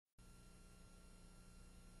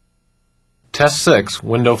Test 6,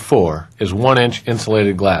 Window 4, is 1-inch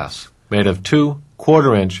insulated glass made of two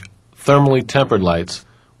 1/4-inch thermally tempered lights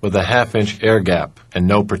with a 1/2-inch air gap and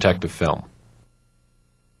no protective film.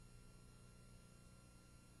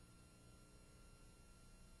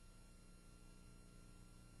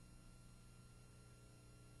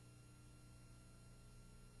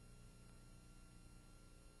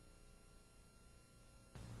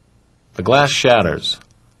 The glass shatters,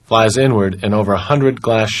 flies inward, and over 100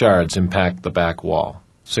 glass shards impact the back wall.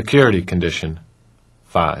 Security condition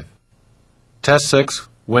 5. Test 6,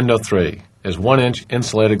 Window 3, is 1-inch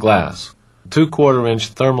insulated glass, two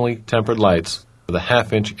 1/4-inch thermally tempered lights with a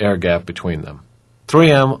 1/2-inch air gap between them.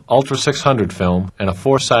 3M Ultra 600 film and a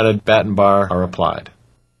 4-sided batten bar are applied.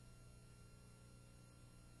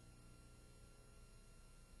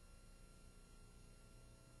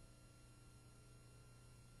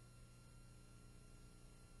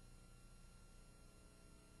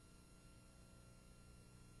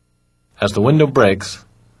 As the window breaks,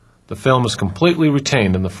 the film is completely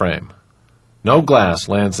retained in the frame. No glass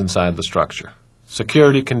lands inside the structure.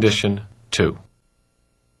 Security condition 2.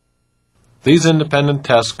 These independent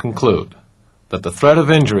tests conclude that the threat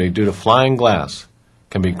of injury due to flying glass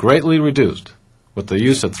can be greatly reduced with the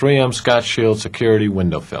use of 3M Scotch Shield security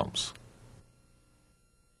window films.